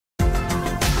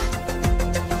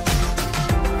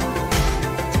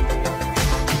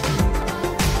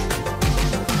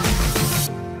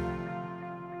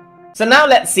So now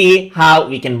let's see how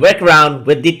we can work around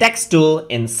with the text tool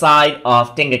inside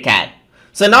of Tinkercad.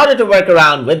 So in order to work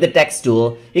around with the text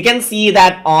tool, you can see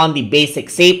that on the basic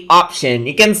shape option,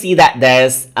 you can see that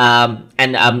there's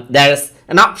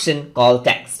an option called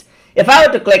text. If I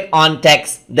were to click on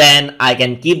text, then I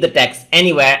can keep the text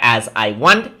anywhere as I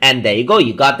want, and there you go,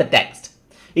 you got the text.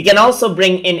 You can also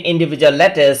bring in individual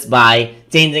letters by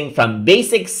changing from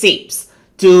basic shapes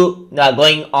to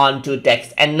going on to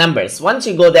text and numbers. Once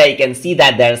you go there, you can see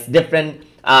that there's different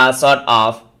sort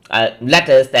of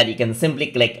letters that you can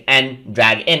simply click and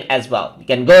drag in as well. You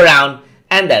can go around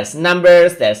and there's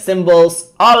numbers, there's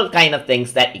symbols, all kind of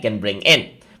things that you can bring in.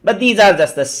 But these are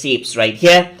just the shapes right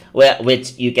here,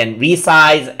 which you can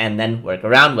resize and then work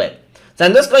around with. So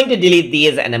I'm just going to delete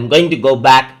these and I'm going to go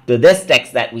back to this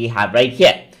text that we have right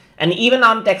here. And even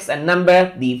on text and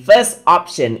number, the first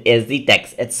option is the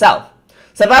text itself.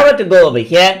 So if I were to go over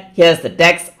here, here's the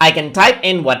text. I can type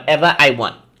in whatever I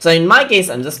want. So in my case,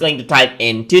 I'm just going to type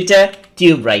in tutor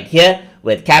tube right here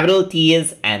with capital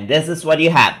T's, and this is what you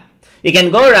have. You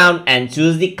can go around and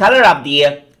choose the color of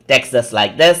the text just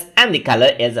like this, and the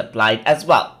color is applied as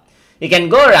well. You can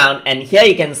go around and here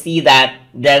you can see that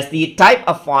there's the type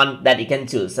of font that you can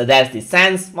choose. So there's the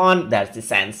sans font, there's the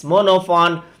sans mono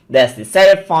font, there's the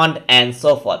serif font, and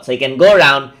so forth. So you can go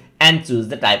around and choose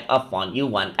the type of font you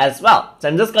want as well. So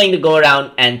I'm just going to go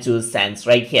around and choose sans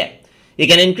right here. You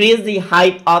can increase the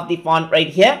height of the font right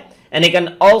here, and you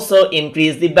can also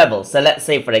increase the bevel. So let's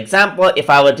say, for example, if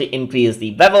I were to increase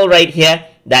the bevel right here,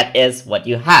 that is what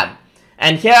you have.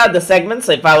 And here are the segments.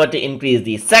 So if I were to increase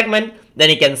the segment, then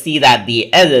you can see that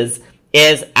the edges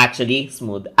is actually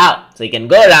smoothed out. So you can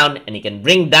go around and you can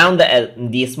bring down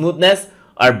the smoothness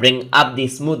or bring up the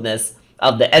smoothness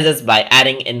of the edges by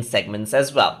adding in segments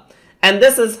as well. And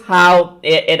this is how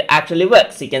it actually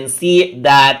works. You can see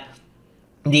that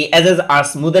the edges are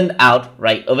smoothened out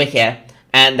right over here,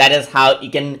 and that is how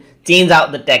you can change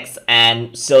out the text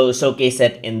and showcase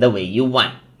it in the way you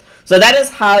want. So that is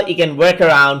how you can work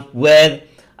around with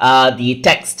the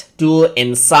text tool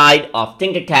inside of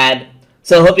Tinkercad.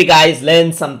 So hope you guys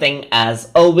learned something as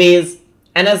always.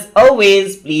 And as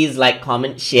always, please like,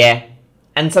 comment, share,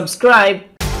 and subscribe.